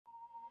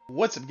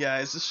What's up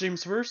guys, this is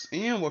James Verse,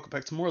 and welcome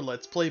back to more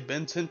Let's Play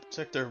Ben 10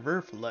 Protector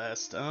Verf.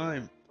 Last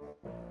time,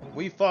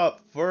 we fought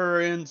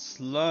Fur and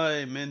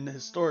Slime in the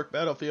historic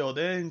battlefield,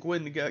 and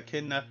Gwen got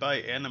kidnapped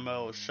by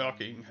Animo.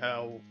 Shocking,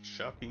 how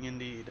shocking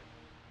indeed.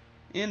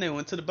 And they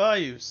went to the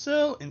Bayou,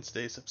 so in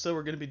today's episode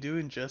we're going to be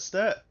doing just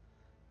that.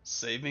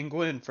 Saving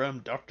Gwen from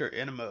Dr.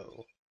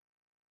 Animo.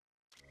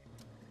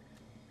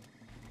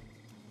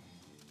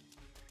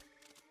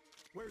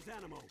 Where's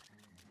Animo?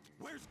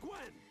 Where's Gwen?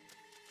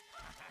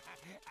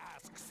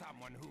 Ask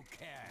someone who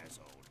cares,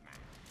 old man.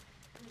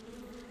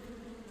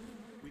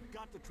 We've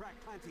got to track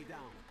Clancy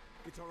down.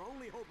 It's our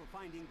only hope of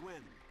finding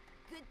Gwen.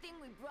 Good thing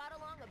we brought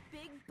along a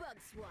big bug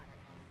swatter.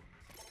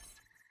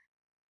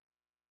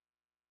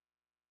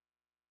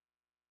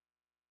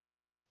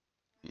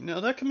 You know,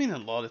 that could mean a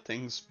lot of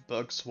things.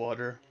 Bug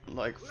swatter,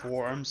 like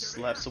forearms,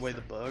 slaps away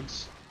the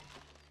bugs.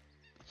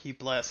 Heat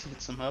blast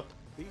heats them up.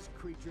 These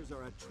creatures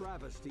are a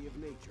travesty of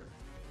nature.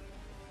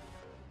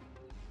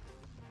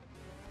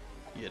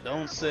 You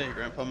don't say,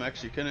 Grandpa. I'm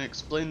actually couldn't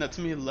explain that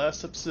to me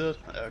last episode.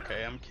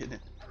 Okay, I'm kidding.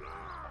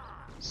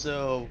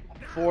 So,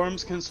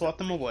 forearms can swat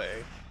them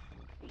away.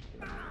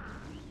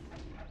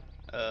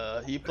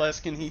 Heat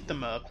blast can heat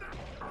them up.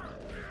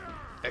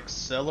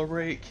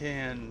 Accelerate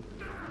can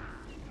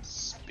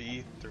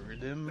speed through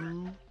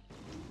them.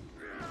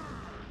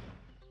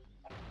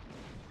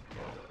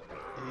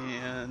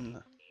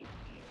 And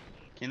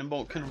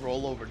Cannonbolt can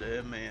roll over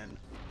them, and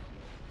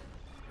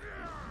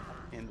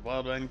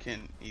Wildvine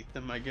can eat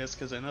them, I guess,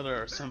 because I know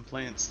there are some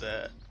plants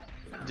that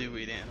do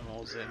eat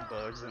animals and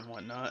bugs and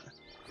whatnot.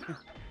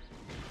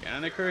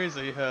 Kinda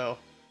crazy how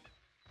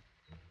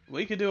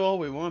we could do all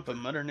we want, but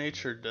Mother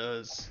Nature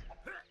does.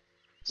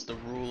 It's the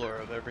ruler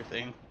of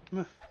everything.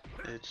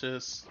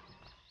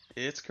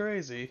 It's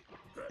crazy,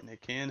 and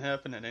it can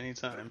happen at any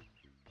time.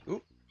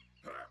 Oop,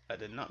 I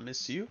did not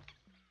miss you.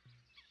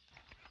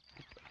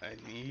 I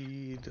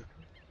need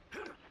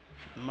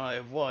my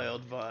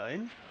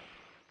Wildvine.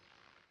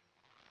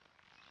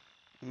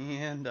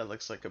 And that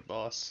looks like a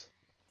boss.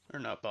 Or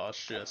not boss,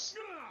 just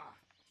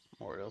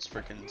more of those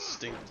freaking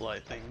stink fly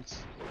things.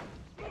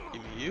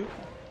 Give me you.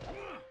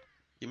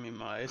 Give me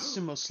my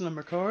Sumo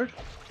Slimmer card.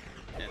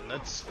 And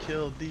let's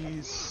kill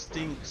these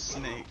stink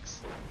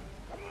snakes.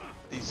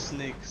 These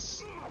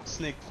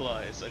snake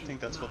flies. I think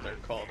that's what they're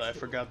called. I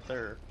forgot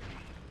their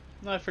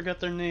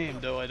name,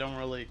 though I don't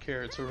really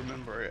care to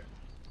remember it.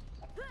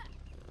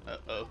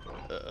 Uh-oh.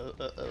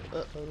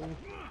 Uh-oh.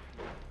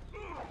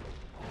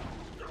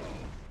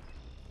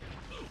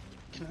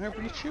 Can I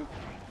reach you?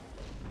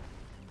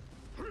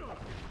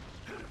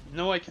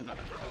 No, I cannot.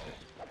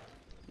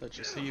 Let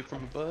you see you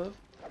from above.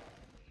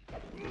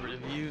 Get rid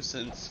of you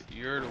since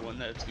you're the one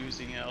that's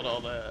oozing out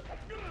all that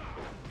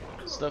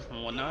stuff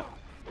and whatnot.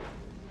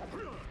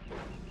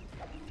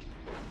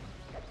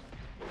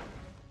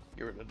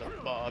 Get rid of the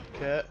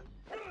Bobcat.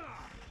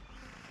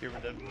 Get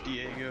rid of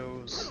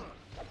Diego's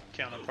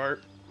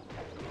counterpart.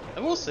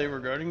 I will say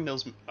regarding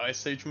those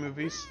Ice Age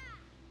movies,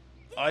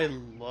 I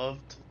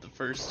loved the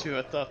first two.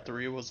 I thought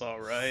 3 was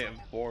alright and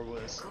 4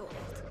 was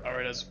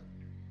alright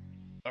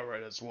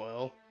as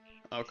well.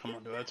 Oh, come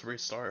on, do I have to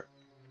restart?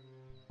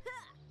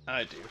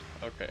 I do.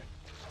 Okay.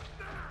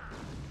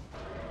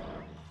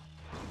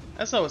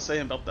 As I was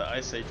saying about the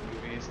Ice Age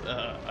movies,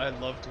 I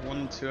loved 1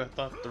 and 2. I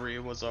thought 3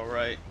 was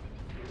alright.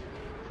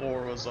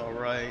 4 was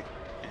alright.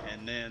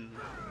 And then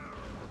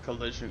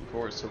Collision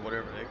Course or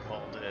whatever they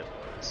called it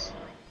was...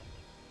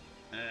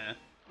 I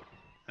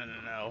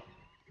don't know.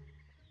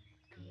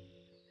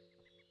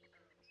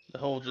 The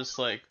whole just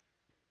like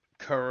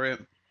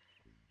current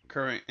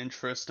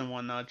interest and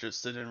whatnot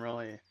just didn't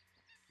really,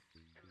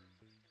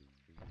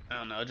 I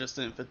don't know, it just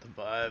didn't fit the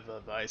vibe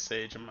of Ice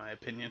Age in my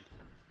opinion.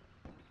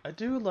 I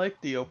do like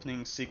the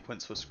opening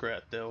sequence with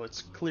Scrat though.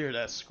 It's clear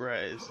that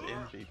Scrat is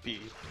MVP.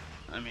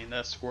 I mean,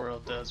 that squirrel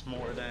does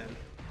more than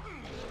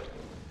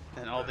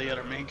all the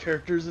other main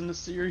characters in the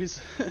series.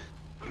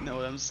 You know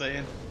what I'm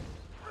saying?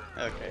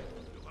 Okay.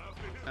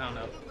 I don't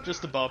know.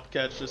 Just the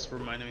Bobcats just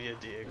reminded me of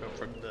Diego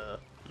from the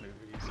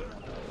movies and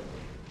whatnot.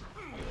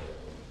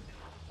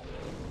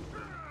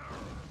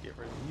 Get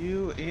rid of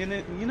you, and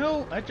it. You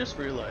know, I just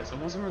realized I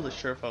wasn't really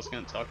sure if I was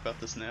going to talk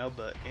about this now,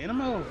 but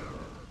Animo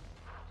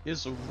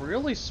is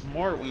really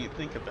smart when you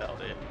think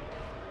about it.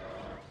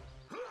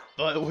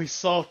 But we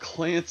saw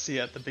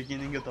Clancy at the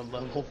beginning of the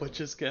level, which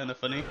is kind of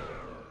funny.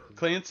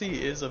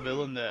 Clancy is a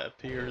villain that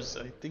appears,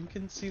 I think,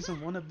 in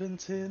season 1 of Ben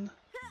 10.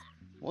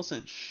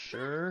 Wasn't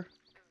sure.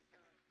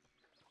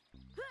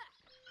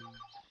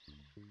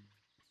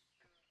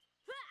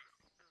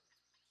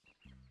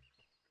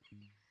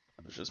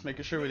 Just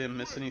making sure we didn't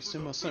miss any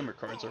Sumo Slimmer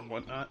cards or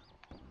whatnot.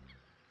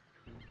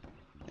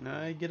 Can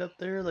I get up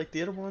there like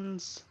the other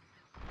ones?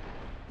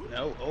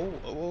 No.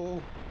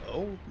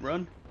 Oh,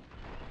 run.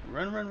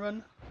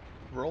 Run.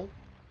 Roll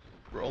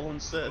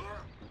instead.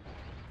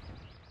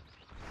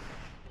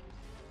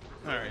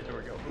 Alright, there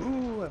we go.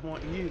 Ooh, I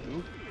want you.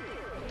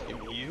 Give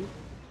me you.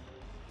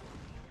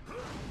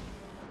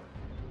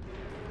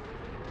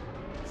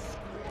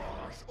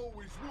 Squash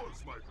always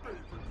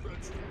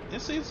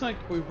It seems like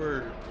we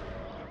were...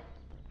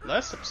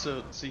 Last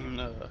episode seemed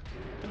kind of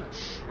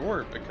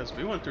short because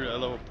we went through that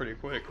level pretty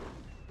quick.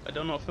 I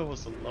don't know if it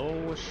was the level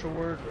was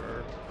short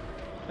or...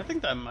 I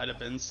think that might have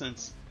been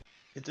since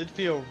it did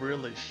feel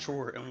really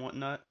short and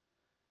whatnot.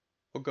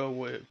 We'll go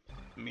with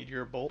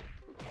Meteor Bolt,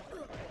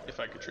 if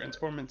I could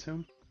transform into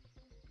him.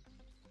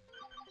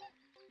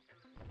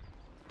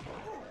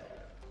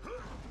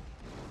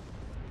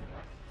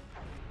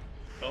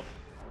 Oh.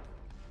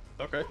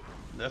 Okay,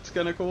 that's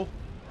kinda cool.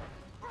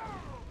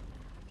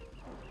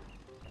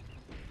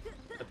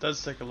 It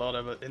does take a lot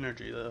of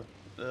energy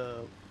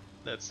though.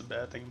 That's the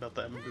bad thing about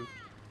that move.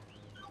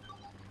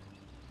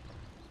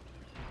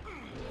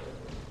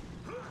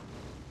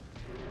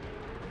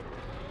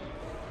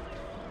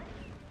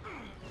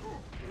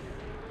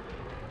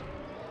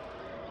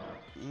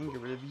 Get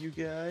rid of you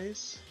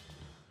guys.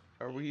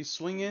 Are we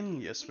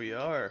swinging? Yes, we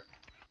are.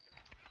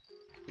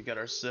 We got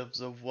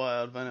ourselves a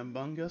wild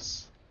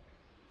Venombungus.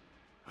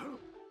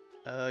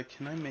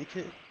 Can I make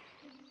it?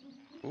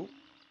 Oh,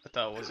 I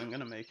thought I wasn't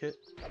gonna make it.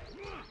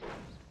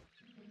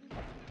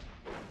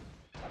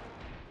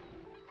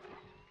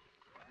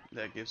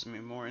 That gives me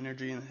more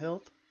energy and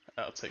health.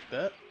 I'll take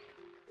that.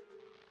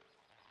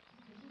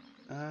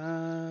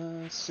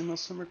 Single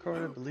summer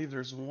card. I believe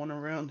there's one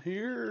around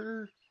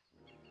here.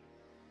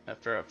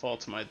 After I fall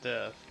to my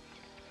death.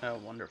 How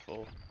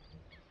wonderful.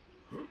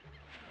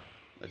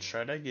 Let's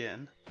try it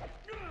again.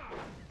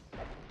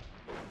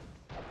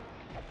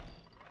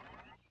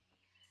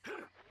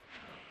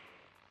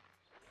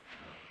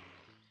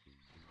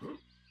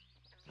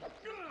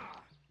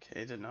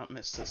 Okay, did not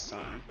miss this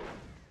time.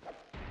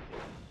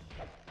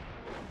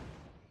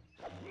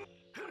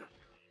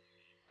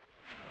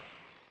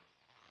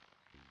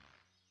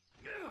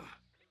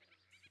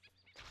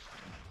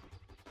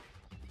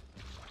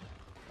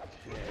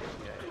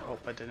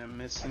 I didn't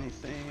miss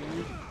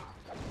anything.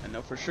 I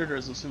know for sure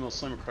there's a single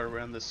slimmer card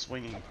around this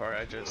swinging part.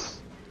 I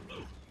just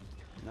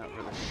not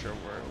really sure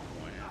where it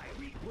went.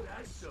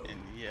 And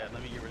yeah,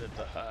 let me get rid of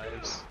the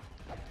hives.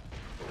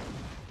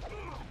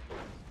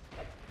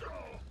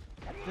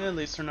 Yeah, at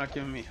least they're not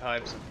giving me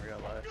hives in real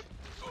life.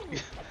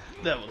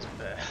 That was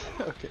bad.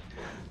 Okay,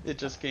 it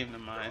just came to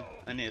mind.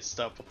 I need to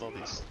stop with all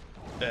these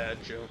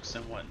bad jokes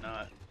and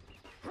whatnot.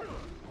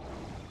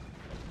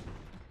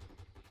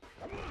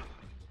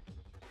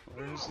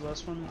 Where's the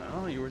last one?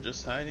 Oh, you were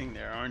just hiding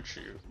there, aren't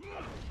you?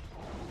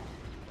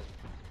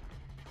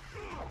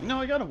 You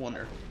know, I gotta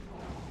wonder.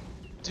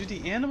 Do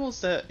the animals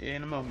that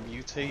Animo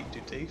mutate,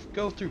 do they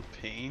go through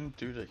pain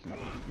through the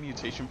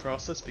mutation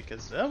process?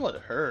 Because that would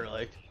hurt.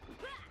 Like,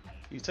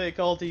 you take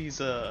all these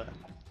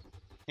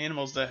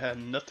animals that had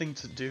nothing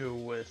to do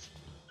with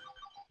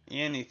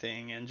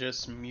anything and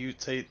just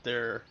mutate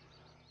them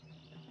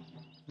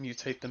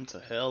to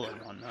hell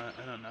and whatnot.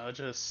 I don't know,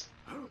 just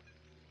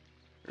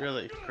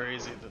really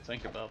crazy to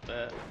think about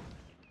that.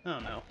 I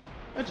don't know.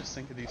 I just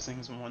think of these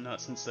things and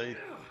whatnot since they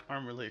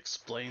aren't really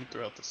explained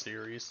throughout the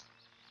series.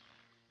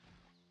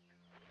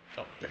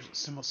 Oh, there's a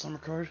symbol summer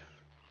card.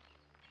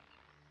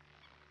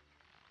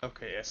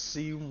 Okay, I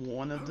see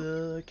one of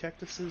the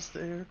cactuses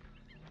there.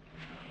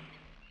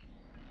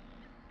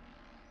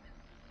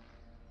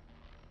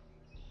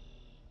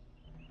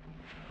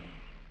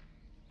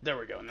 There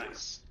we go,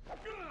 nice.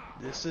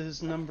 This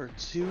is number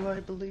 2, I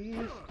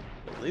believe.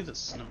 I believe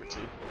this is number 2.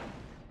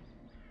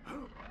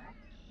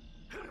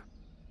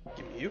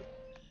 Give me you.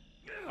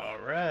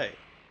 Alright.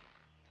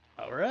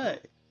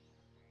 Alright.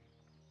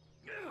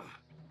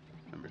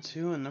 Number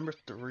 2 and number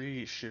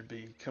 3 should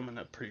be coming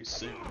up pretty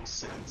soon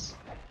since...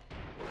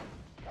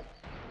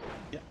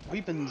 Yeah,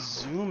 we've been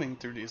zooming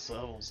through these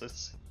levels.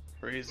 It's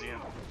crazy.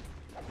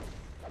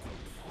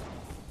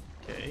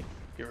 Okay,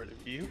 get rid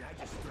of you.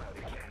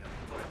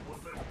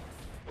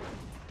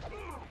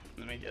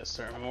 Let me guess,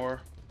 there are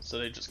more. So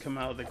they just come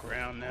out of the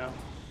ground now.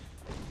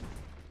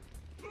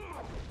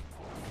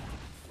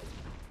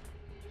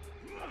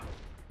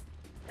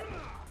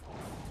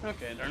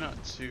 Okay, they're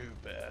not too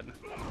bad.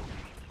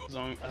 As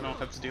long as I don't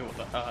have to deal with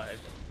the hive.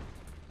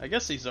 I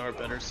guess these are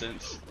better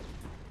since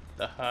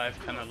the hive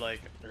kind of like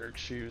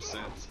irks you,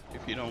 since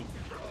if you don't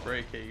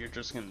break it,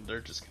 they're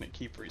just gonna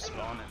keep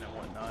respawning and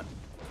whatnot.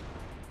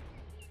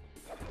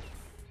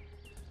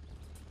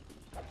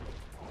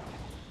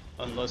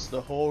 Unless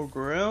the whole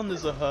ground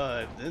is a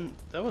hive, then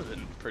that would have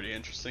been pretty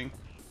interesting.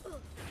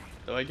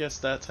 Though I guess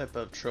that type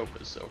of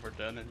trope is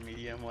overdone in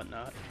media and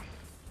whatnot.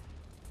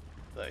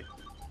 Like,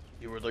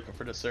 you were looking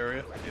for this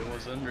area, it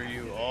was under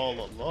you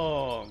all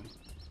along.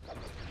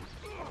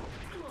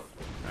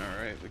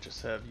 Alright, we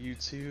just have you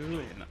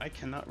two, and I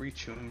cannot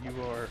reach you, and you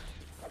are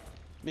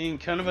being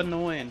kind of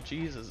annoying.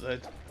 Jesus, I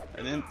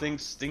didn't think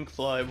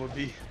Stinkfly would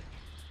be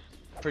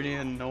pretty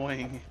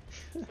annoying.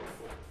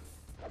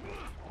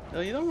 No,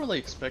 you don't really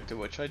expect it,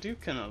 which I do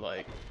kind of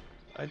like.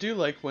 I do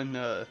like when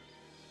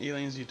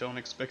aliens you don't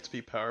expect to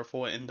be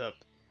powerful end up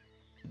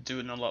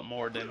doing a lot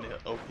more than the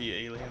OP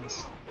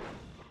aliens.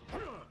 I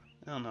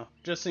don't know,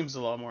 just seems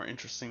a lot more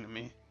interesting to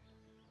me.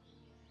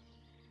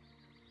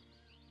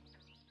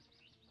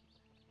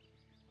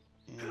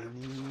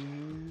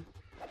 Any...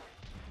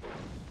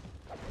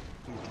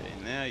 Okay,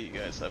 now you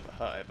guys have a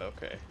hive,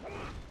 okay.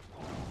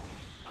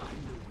 I'm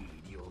the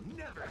weed you'll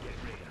never get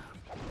rid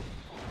of.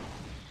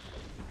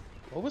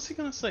 What was he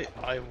gonna say?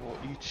 I will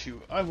eat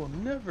you. I will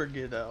never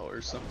get out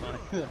or something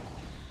like that.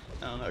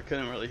 I don't know, I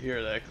couldn't really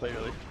hear that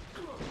clearly.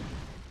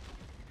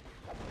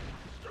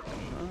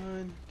 Come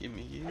on, give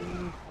me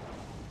you.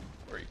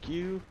 Break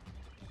you.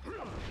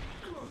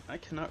 I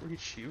cannot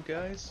reach you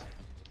guys?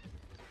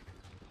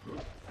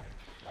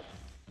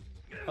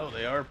 Oh,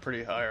 they are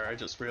pretty higher, I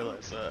just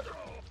realized that.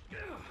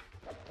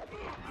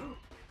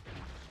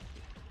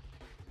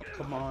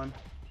 Come on.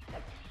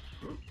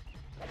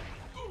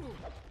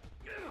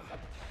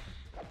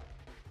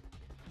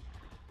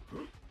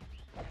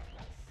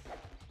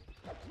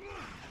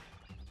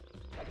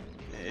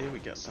 Okay, we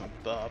got some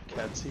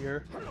bobcats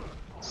here.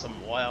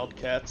 Some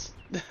wildcats.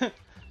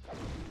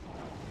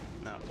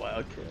 Not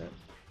wildcat.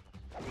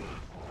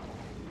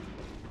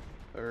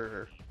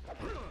 Or...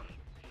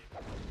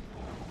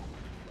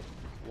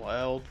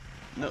 Wild...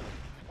 No.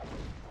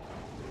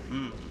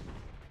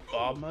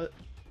 Bobmut?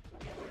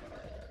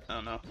 I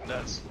don't know.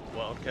 That's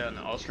Wildcat in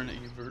an alternate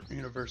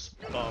universe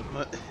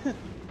Bobmut.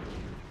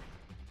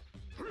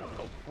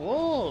 Oh,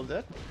 whoa!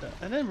 That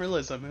I didn't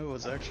realize that move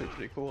was actually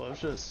pretty cool. I was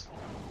just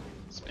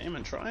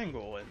spamming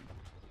triangle and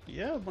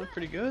yeah, it went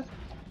pretty good.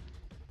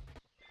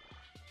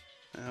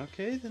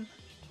 Okay then.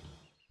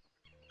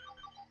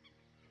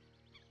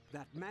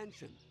 That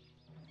mansion.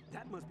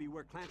 That must be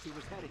where Clancy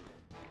was heading.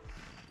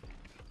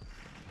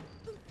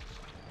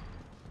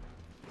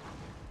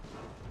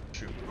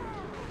 Shoot.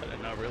 I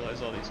did not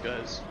realize all these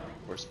guys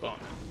were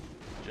spawning.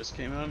 Just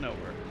came out of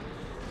nowhere.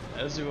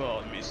 As do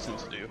all enemies tend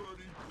to do.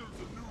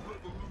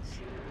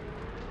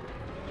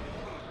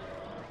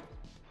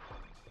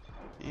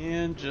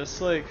 And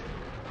just like...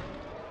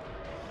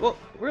 Well,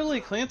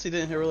 really, Clancy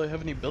didn't really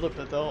have any build-up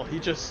at all. He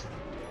just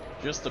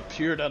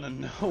appeared out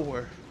of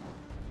nowhere.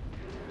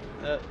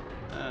 That,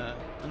 I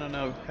don't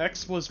know.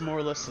 Hex was more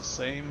or less the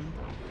same,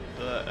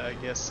 but I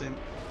guess it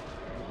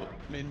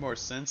made more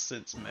sense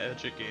since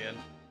magic and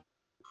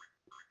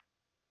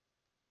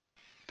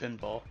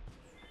pinball.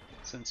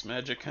 Since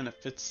magic kind of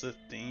fits the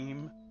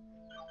theme.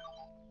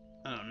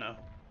 I don't know.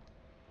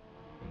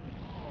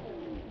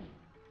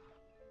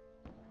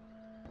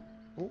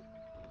 Oh.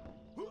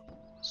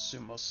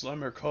 Sumo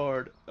Slammer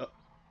card.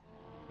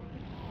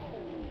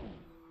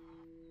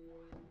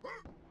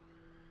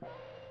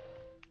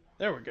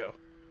 There we go.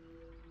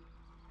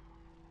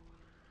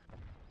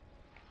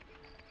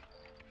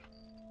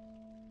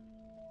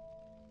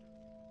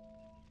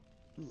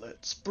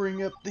 Let's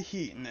bring up the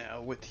heat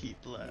now with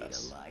Heat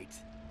Blast. Need a light?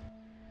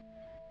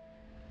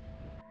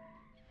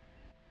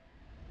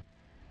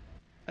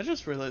 I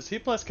just realized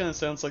Heat Blast kind of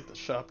sounds like the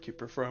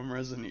shopkeeper from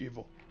Resident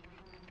Evil.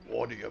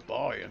 What are you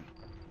buying?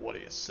 What are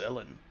you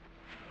selling?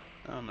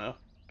 I don't know.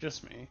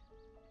 Just me.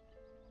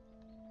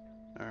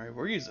 Alright,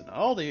 we're using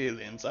all the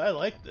aliens. I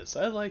like this.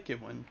 I like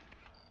it when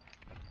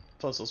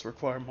puzzles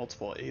require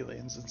multiple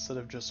aliens instead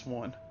of just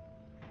one.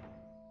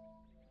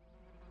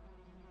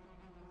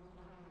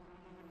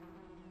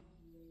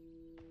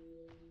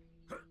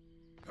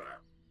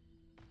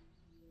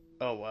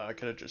 Oh wow, I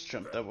could have just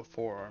jumped that with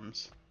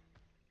forearms.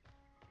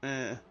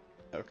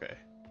 Okay.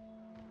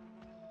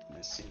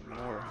 I see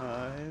more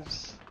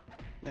hives.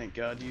 Thank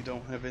God you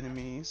don't have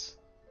enemies.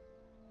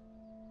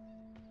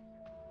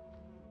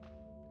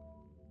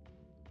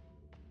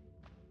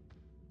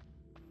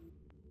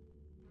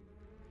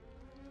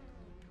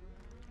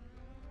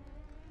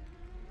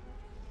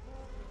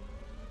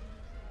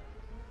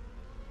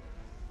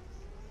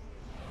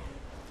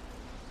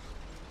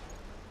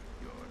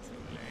 You're too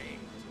late.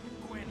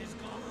 Gwen is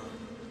gone,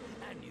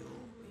 and you'll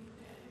be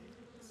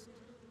next.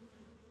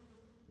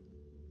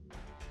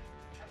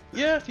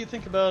 Yeah, if you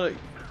think about it,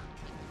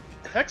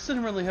 Hex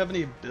didn't really have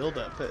any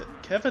build-up.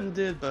 Kevin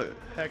did, but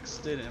Hex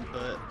didn't,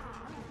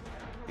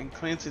 and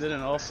Clancy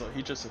didn't also.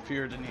 He just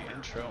appeared in the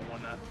intro and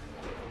whatnot.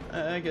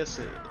 I guess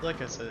it,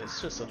 like I said,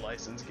 it's just a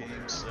licensed game,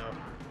 so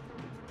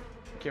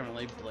can't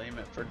really blame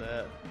it for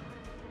that.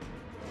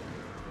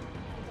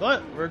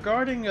 But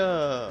regarding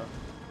I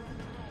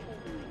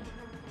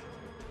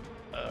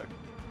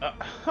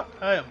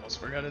almost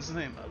forgot his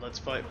name. Let's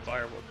fight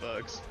fire with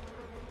bugs.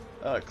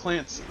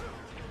 Clancy.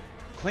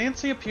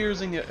 Clancy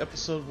appears in the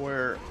episode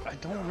where I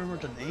don't remember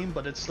the name,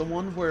 but it's the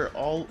one where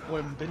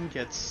when Ben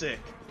gets sick,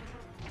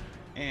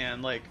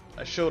 and like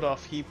I showed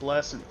off Heat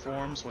Blast and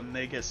forms when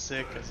they get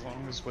sick, as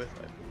long as with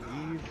I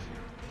believe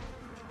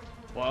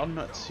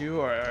Walnut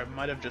 2, or I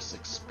might have just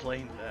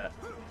explained that.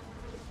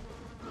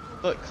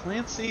 But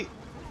Clancy,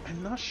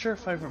 I'm not sure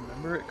if I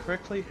remember it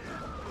correctly,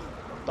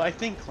 but I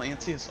think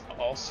Clancy is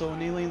also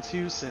an alien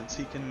too, since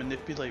he can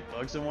manipulate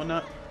bugs and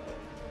whatnot.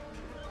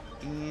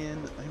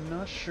 And I'm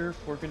not sure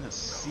if we're gonna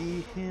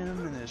see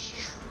him in his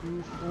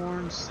true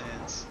form,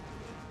 since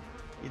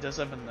he does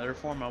have another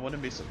form. I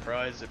wouldn't be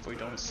surprised if we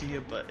don't see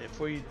it, but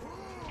if we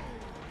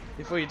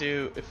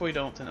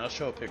don't, then I'll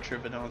show a picture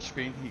of it on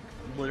screen. He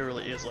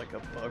literally is like a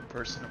bug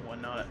person and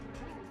whatnot.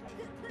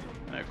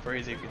 Not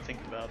crazy if you think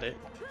about it.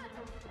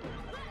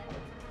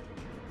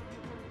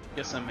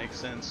 Guess that makes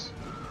sense.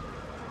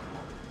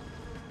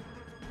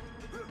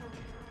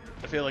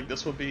 I feel like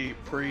this would be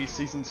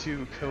pre-season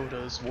 2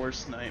 Koda's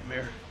worst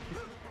nightmare.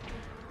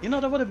 You know,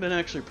 that would have been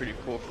actually pretty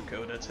cool for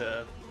Koda to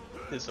have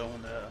his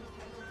own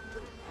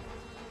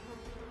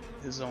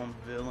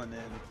villain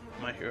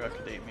in My Hero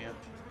Academia.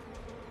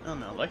 I don't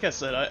know, like I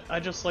said, I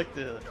just like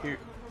the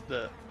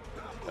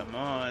come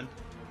on,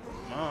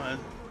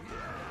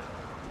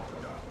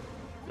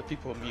 the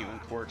people with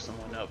mutant quirks and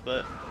whatnot,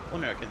 but we're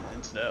not getting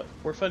into that.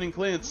 We're fighting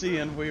Clancy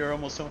and we are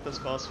almost done with this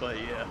boss fight,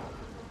 yeah.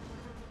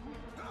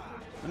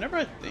 Whenever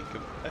I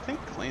think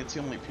Clancy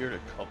only appeared a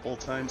couple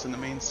times in the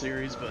main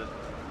series, but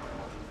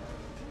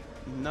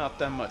not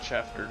that much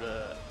after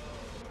the,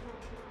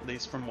 at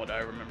least from what I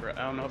remember.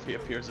 I don't know if he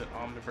appears in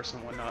Omniverse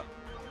and whatnot.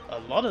 A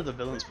lot of the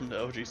villains from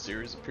the OG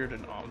series appeared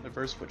in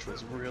Omniverse, which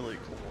was really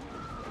cool.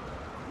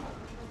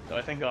 So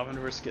I think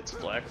Omniverse gets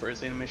flack for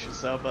his animation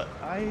style, but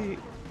I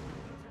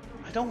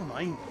don't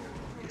mind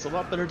it. It's a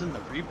lot better than the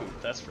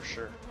reboot, that's for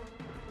sure.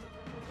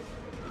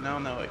 No,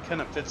 it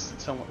kind of fits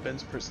the tone with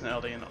Ben's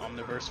personality in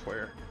Omniverse,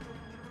 where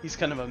he's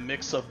kind of a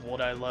mix of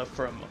what I love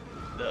from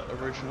the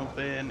original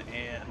Ben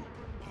and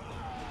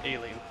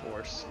Alien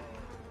Force.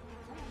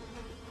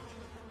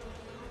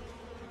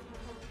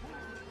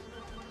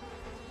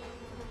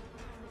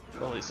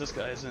 Well, at least this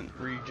guy isn't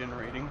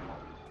regenerating.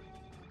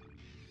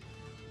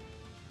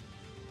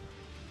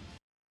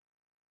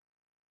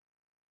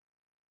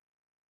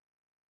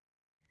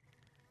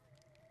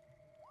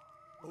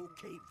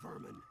 Okay,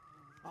 vermin.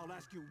 I'll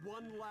ask you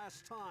one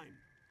last time.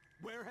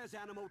 Where has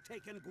Animo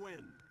taken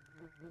Gwen?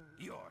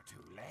 You're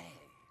too late.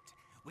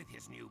 With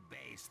his new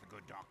base, the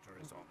good doctor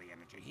has all the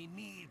energy he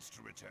needs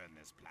to return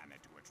this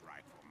planet to its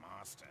rightful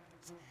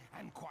masters.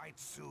 And quite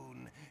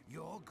soon,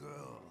 your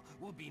girl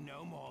will be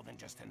no more than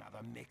just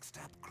another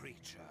mixed-up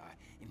creature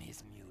in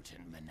his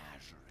mutant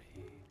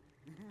menagerie.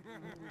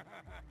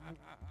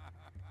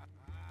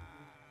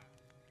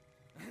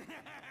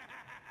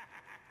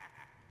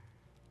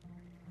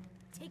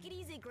 Take it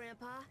easy,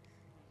 Grandpa.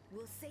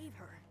 We'll save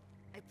her.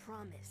 I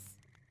promise.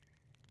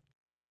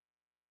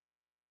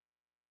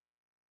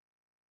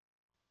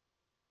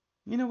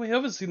 You know, we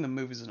haven't seen the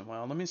movies in a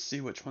while. Let me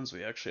see which ones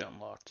we actually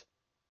unlocked.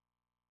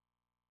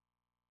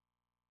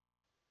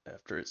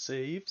 After it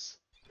saves.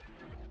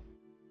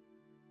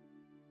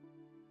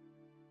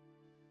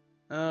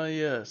 Ah,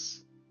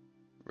 yes.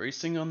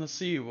 Racing on the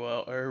sea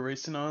or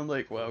racing on a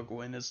lake while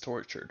Gwen is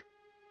tortured.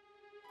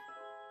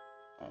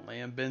 Only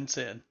in Ben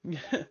 10.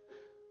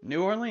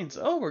 New Orleans.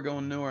 Oh, we're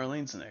going to New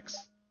Orleans next.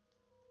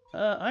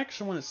 I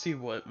actually want to see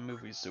what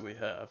movies do we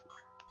have.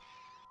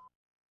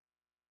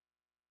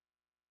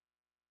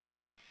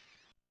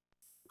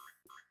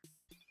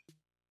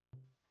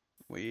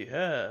 We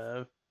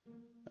have...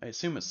 I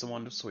assume it's the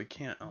one so we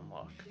can't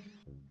unlock.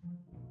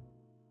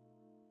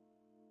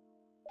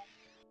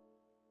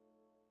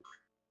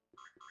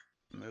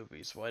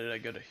 Movies. Why did I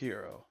go to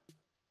Hero?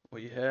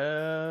 We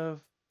have...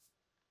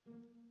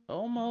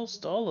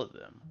 almost all of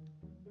them.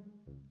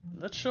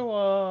 Let's show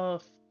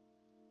off...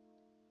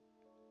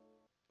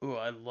 Ooh,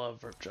 I love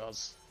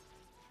Ripjaws.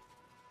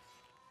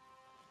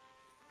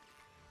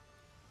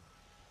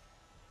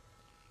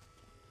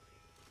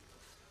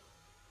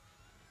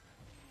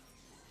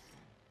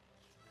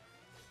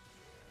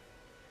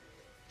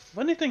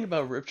 Funny thing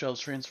about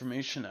Ripjaw's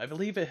transformation, I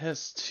believe it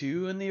has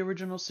 2 in the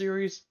original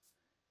series.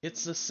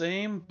 It's the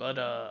same, but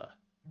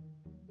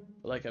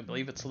like I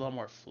believe it's a lot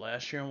more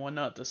flashier and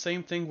whatnot. The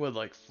same thing with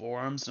like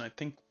Forearms and I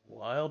think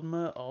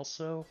Wildma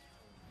also.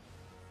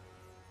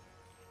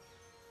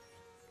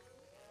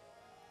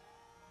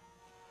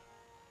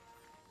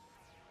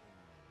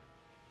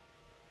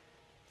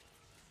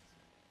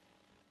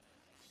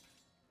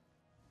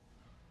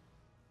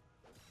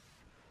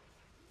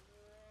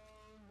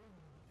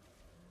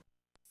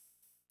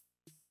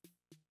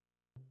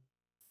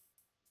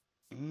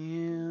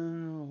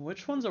 And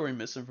which ones are we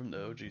missing from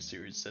the OG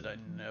series that I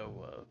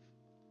know of?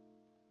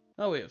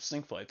 Oh, we have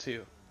Stinkfly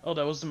too. Oh,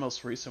 that was the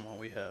most recent one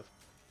we have.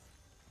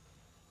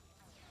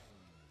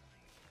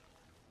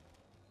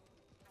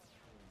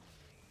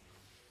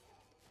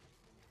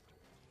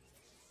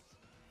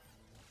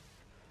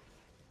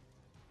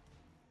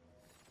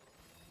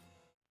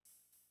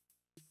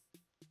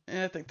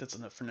 I think that's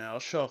enough for now. I'll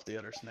show off the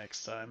others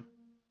next time.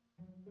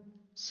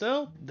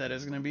 So, that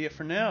is going to be it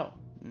for now.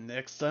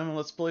 Next time on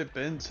Let's Play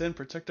Ben 10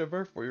 Protective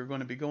Earth, we are going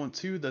to be going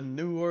to the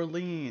New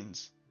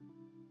Orleans.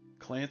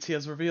 Clancy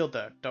has revealed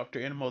that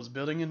Dr. Animo is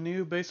building a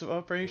new base of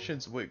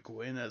operations with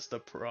Gwen as the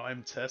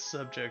prime test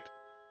subject.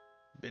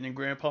 Ben and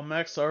Grandpa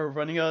Max are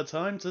running out of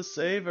time to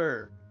save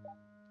her.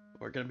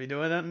 We're going to be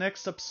doing that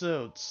next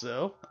episode,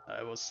 so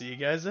I will see you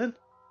guys then.